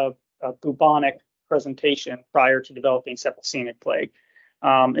a bubonic presentation prior to developing septicemic plague.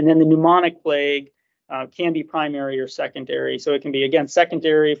 And then the pneumonic plague can be primary or secondary. So it can be, again,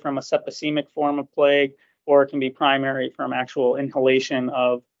 secondary from a septicemic form of plague, or it can be primary from actual inhalation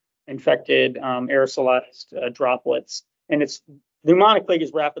of infected aerosolized droplets. And pneumonic plague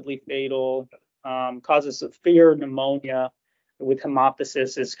is rapidly fatal, causes severe pneumonia with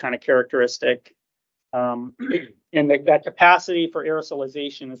hemoptysis is kind of characteristic. And that capacity for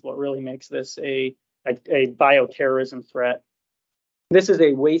aerosolization is what really makes this a bioterrorism threat. This is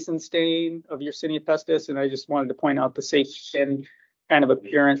a Wason stain of Yersinia pestis, and I just wanted to point out the safe thin kind of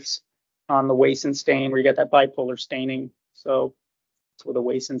appearance on the Wason stain, where you get that bipolar staining. So it's with a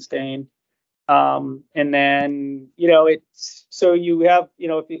Wason stain. And then, it's, so you have,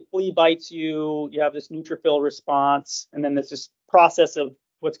 if the flea bites you, you have this neutrophil response, and then there's this process of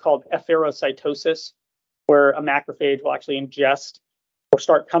what's called efferocytosis, where a macrophage will actually ingest or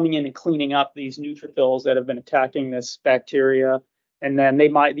start coming in and cleaning up these neutrophils that have been attacking this bacteria. And then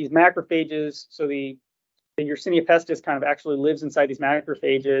these macrophages, so the Yersinia pestis kind of actually lives inside these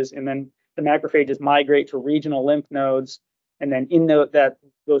macrophages, and then the macrophages migrate to regional lymph nodes. And then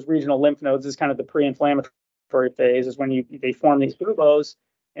those regional lymph nodes is kind of the pre-inflammatory phase, is when they form these buboes,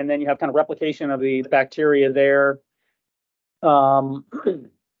 and then you have kind of replication of the bacteria there. And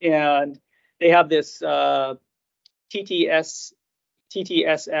they have this TTSS,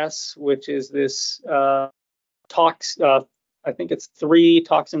 which is this I think it's 3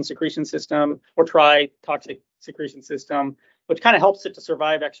 toxin secretion system or tri-toxic secretion system, which kind of helps it to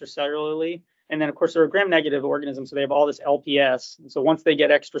survive extracellularly. And then, of course, they're a gram-negative organism, so they have all this LPS. And so once they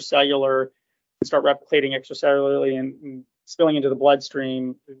get extracellular and start replicating extracellularly and spilling into the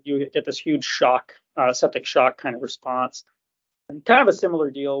bloodstream, you get this huge shock, septic shock kind of response. And kind of a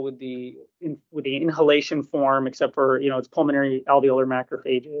similar deal with the inhalation form, except for, it's pulmonary alveolar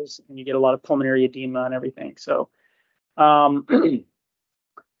macrophages, and you get a lot of pulmonary edema and everything. So, and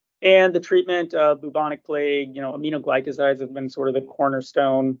the treatment of bubonic plague, aminoglycosides have been sort of the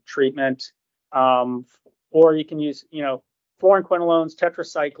cornerstone treatment. Or you can use, fluoroquinolones,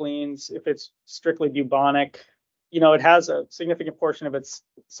 tetracyclines, if it's strictly bubonic. It has a significant portion of its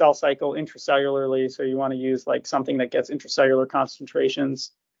cell cycle intracellularly, so you want to use like something that gets intracellular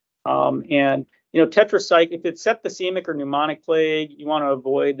concentrations. And tetracycline, if it's septicemic or pneumonic plague, you want to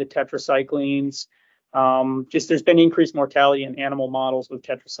avoid the tetracyclines. There's been increased mortality in animal models with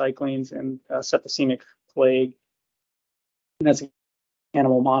tetracyclines and septicemic plague. And that's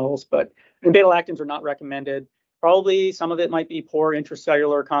animal models, but beta-lactams are not recommended. Probably some of it might be poor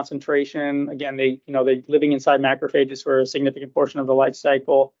intracellular concentration. Again, they're living inside macrophages for a significant portion of the life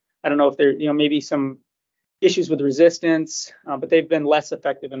cycle. I don't know if there, maybe some issues with resistance, but they've been less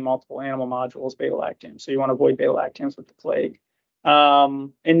effective in multiple animal modules, beta-lactams. So you want to avoid beta-lactams with the plague.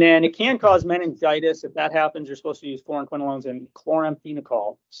 And then it can cause meningitis. If that happens, you're supposed to use fluoroquinolones and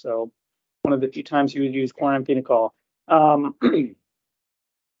chloramphenicol. So one of the few times you would use chloramphenicol.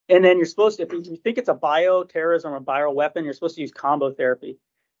 And then you're supposed to, if you think it's a bioterrorism or bioweapon, you're supposed to use combo therapy.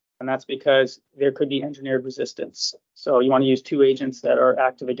 And that's because there could be engineered resistance. So you want to use 2 agents that are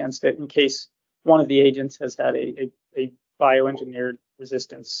active against it in case one of the agents has had a bioengineered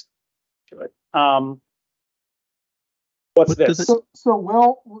resistance to it. What's this? Gotta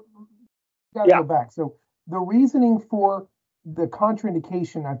go back. So the reasoning for the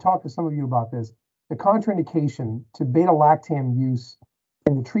contraindication, I talked to some of you about this, the contraindication to beta-lactam use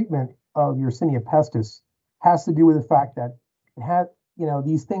in the treatment of Yersinia pestis has to do with the fact that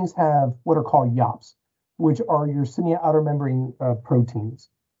these things have what are called YOPs, which are Yersinia outer membrane proteins.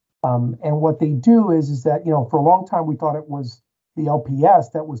 And what they do is that, for a long time, we thought it was the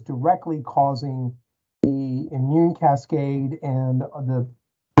LPS that was directly causing the immune cascade and the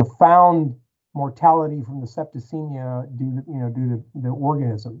profound mortality from the septicemia due to the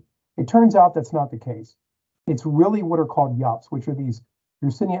organism. It turns out that's not the case. It's really what are called YOPs, which are these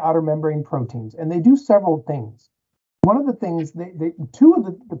Yersinia outer membrane proteins, and they do several things. One of the things, 2 of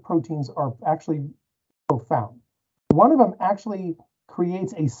the proteins are actually profound. One of them actually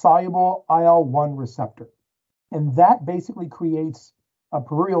creates a soluble IL-1 receptor, and that basically creates a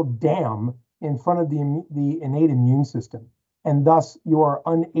peripheral dam in front of the innate immune system, and thus you are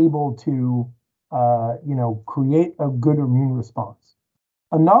unable to, create a good immune response.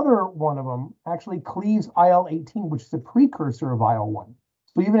 Another one of them actually cleaves IL-18, which is a precursor of IL-1.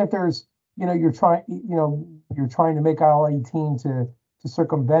 So even if there's, you're trying to make IL-18 to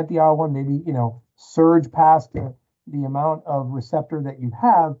circumvent the IL-1, maybe, surge past the amount of receptor that you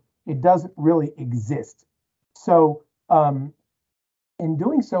have, it doesn't really exist. So in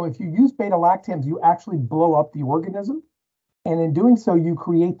doing so, if you use beta-lactams, you actually blow up the organism. And in doing so, you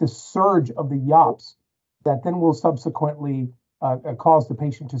create the surge of the YOPs that then will subsequently cause the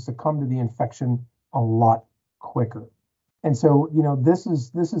patient to succumb to the infection a lot quicker. And so, this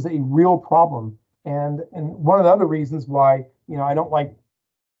is a real problem. And one of the other reasons why, I don't like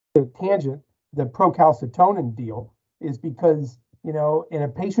the tangent, the procalcitonin deal, is because, in a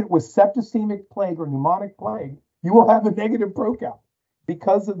patient with septicemic plague or pneumonic plague, you will have a negative procal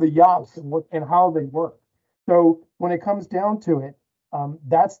because of the YOPs and how they work. So when it comes down to it,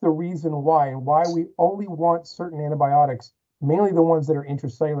 that's the reason why we only want certain antibiotics mainly the ones that are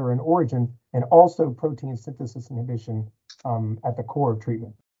intracellular in origin, and also protein synthesis inhibition at the core of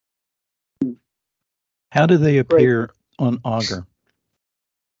treatment. How do they appear on agar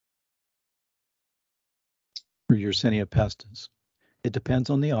for Yersinia pestis? It depends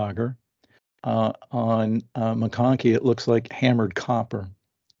on the agar. On McConkey, it looks like hammered copper.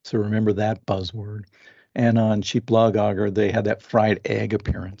 So remember that buzzword. And on sheep log agar, they had that fried egg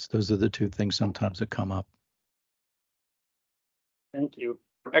appearance. Those are the two things sometimes that come up. Thank you.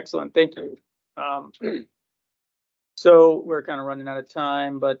 Excellent. Thank you. So we're kind of running out of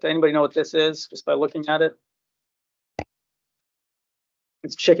time, but anybody know what this is just by looking at it?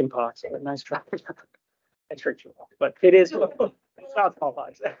 It's chicken pox. Nice try. I tricked you, but it is. It's not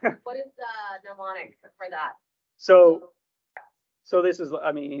smallpox. What is the mnemonic for that? So this is,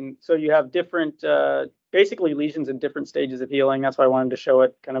 I mean, so you have different, basically lesions in different stages of healing. That's why I wanted to show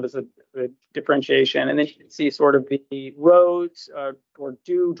it kind of as a differentiation. And then you can see sort of the rose or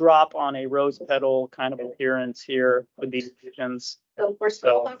dew drop on a rose petal kind of appearance here with these lesions. So for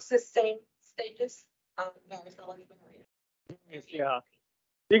smallpox, the same stages of varicella. Yeah.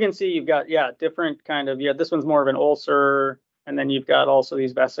 You can see you've got, different kind of, this one's more of an ulcer, and then you've got also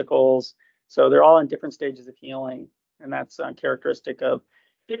these vesicles. So they're all in different stages of healing. And that's characteristic of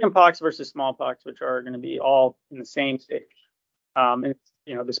chickenpox versus smallpox, which are going to be all in the same stage. And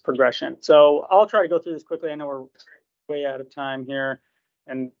this progression. So I'll try to go through this quickly. I know we're way out of time here.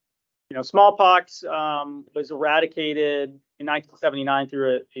 And smallpox was eradicated in 1979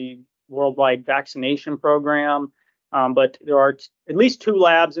 through a worldwide vaccination program. But there are at least 2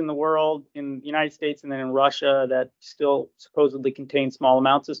 labs in the world, in the United States and then in Russia, that still supposedly contain small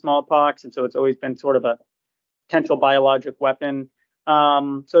amounts of smallpox. And so it's always been sort of a potential biologic weapon.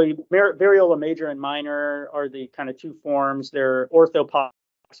 So variola major and minor are the kind of 2 forms. They're orthopox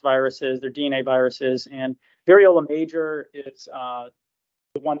viruses, they're DNA viruses, and variola major is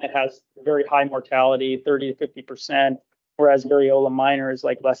the one that has very high mortality, 30 to 50%, whereas variola minor is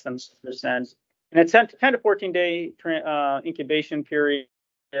like less than 6%. And it's 10 to 14-day incubation period.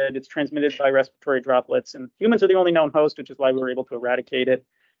 It's transmitted by respiratory droplets, and humans are the only known host, which is why we were able to eradicate it.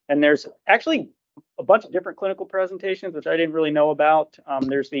 And there's actually a bunch of different clinical presentations, which I didn't really know about.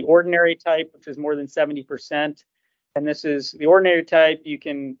 There's the ordinary type, which is more than 70%. And this is the ordinary type. You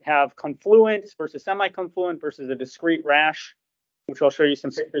can have confluent versus semi-confluent versus a discrete rash, which I'll show you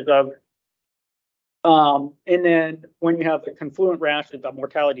some pictures of. And then when you have a confluent rash, the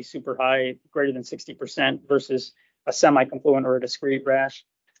mortality is super high, greater than 60% versus a semi-confluent or a discrete rash.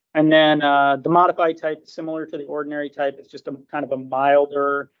 And then the modified type is similar to the ordinary type. It's just a kind of a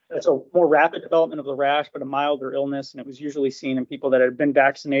milder, it's a more rapid development of the rash, but a milder illness. And it was usually seen in people that had been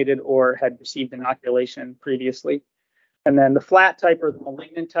vaccinated or had received inoculation previously. And then the flat type or the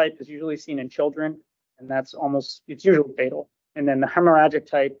malignant type is usually seen in children, and it's usually fatal. And then the hemorrhagic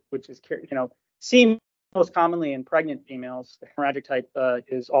type, which is, seen most commonly in pregnant females, the hemorrhagic type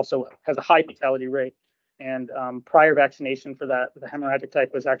has a high fatality rate. And prior vaccination for that, the hemorrhagic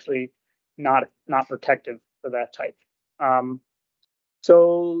type was actually not protective for that type.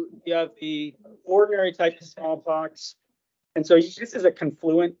 So you have the ordinary type of smallpox. And so this is a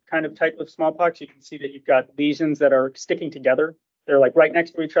confluent kind of type of smallpox. You can see that you've got lesions that are sticking together. They're like right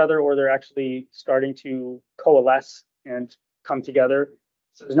next to each other, or they're actually starting to coalesce and come together.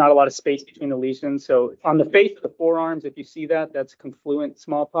 So there's not a lot of space between the lesions. So on the face of the forearms, if you see that, that's confluent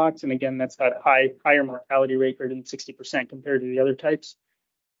smallpox. And again, that's got higher mortality rate, greater than 60% compared to the other types.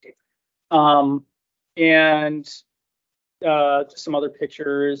 Just some other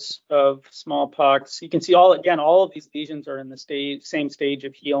pictures of smallpox. You can see all of these lesions are in the same stage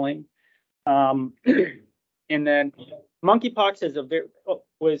of healing. And then monkeypox has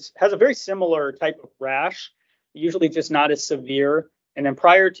a very similar type of rash, usually just not as severe. And then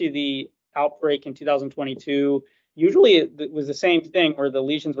prior to the outbreak in 2022, usually it was the same thing where the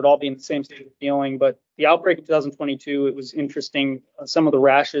lesions would all be in the same stage of healing. But the outbreak in 2022, it was interesting. Some of the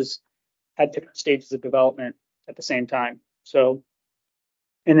rashes had different stages of development at the same time. So,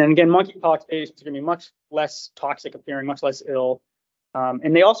 and then again, monkeypox patients are going to be much less toxic appearing, much less ill.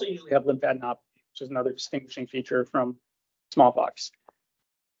 And they also usually have lymphadenopathy, which is another distinguishing feature from smallpox.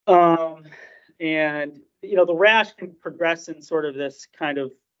 And the rash can progress in sort of this kind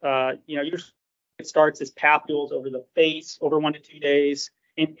of, usually it starts as papules over the face over 1 to 2 days.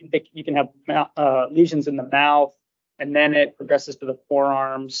 And you can have lesions in the mouth, and then it progresses to the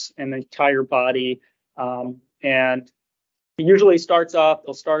forearms and the entire body. And it usually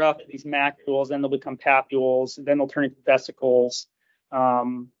they'll start off with these macules, then they'll become papules, and then they'll turn into vesicles,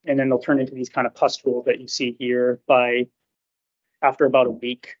 and then they'll turn into these kind of pustules that you see here after about a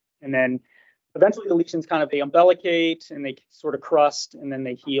week. And then eventually the lesions they umbilicate and they sort of crust and then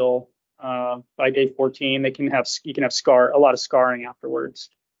they heal. By day 14, you can have a lot of scarring afterwards.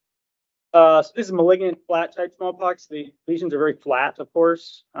 So this is malignant flat type smallpox. The lesions are very flat, of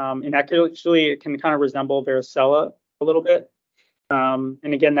course, and actually it can kind of resemble varicella a little bit. And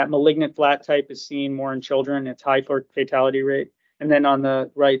again, that malignant flat type is seen more in children. It's high fatality rate. And then on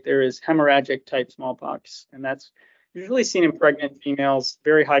the right, there is hemorrhagic type smallpox, and that's usually seen in pregnant females,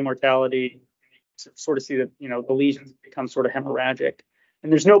 very high mortality. You sort of see that, the lesions become sort of hemorrhagic.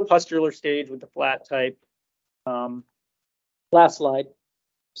 And there's no pustular stage with the flat type. Last slide,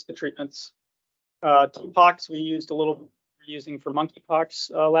 just the treatments. TPOXX we're using for monkeypox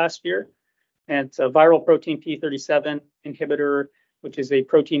last year. And it's a viral protein P37 inhibitor, which is a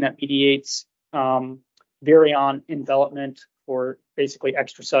protein that mediates virion envelopment for basically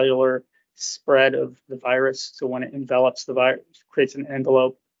extracellular spread of the virus. So when it envelops the virus, it creates an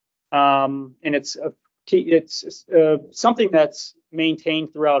envelope. And it's something that's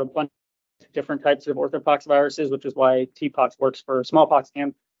maintained throughout a bunch of different types of orthopox viruses, which is why TPOXX works for smallpox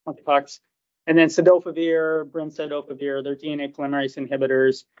and monkeypox. And then cidofovir, brimcidofovir, they're DNA polymerase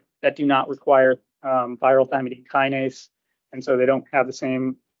inhibitors that do not require viral thymidine kinase, and so they don't have the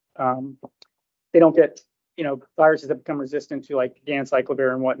same. They don't get viruses that become resistant to like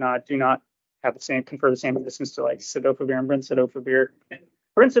ganciclovir and whatnot. Do not have confer the same resistance to like cidofovir and brimcidofovir.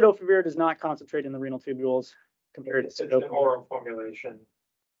 Brimcidofovir does not concentrate in the renal tubules compared to cidofovir. It's an oral formulation.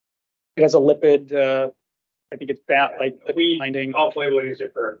 It has a lipid. I think it's lipid binding. Off-label use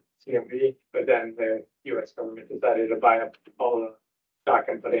it for CMV, but then the U.S. government decided to buy up all the stock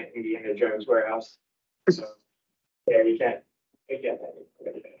and put it in the Indiana Jones warehouse. So yeah, you can't get that.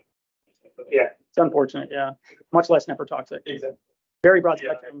 Yeah, it's unfortunate. Yeah, much less nephrotoxic. Exactly. Very broad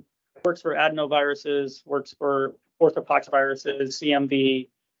spectrum. Works for adenoviruses. Works for orthopox viruses, CMV,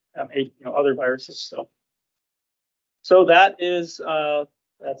 other viruses. So that is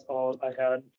that's all I had.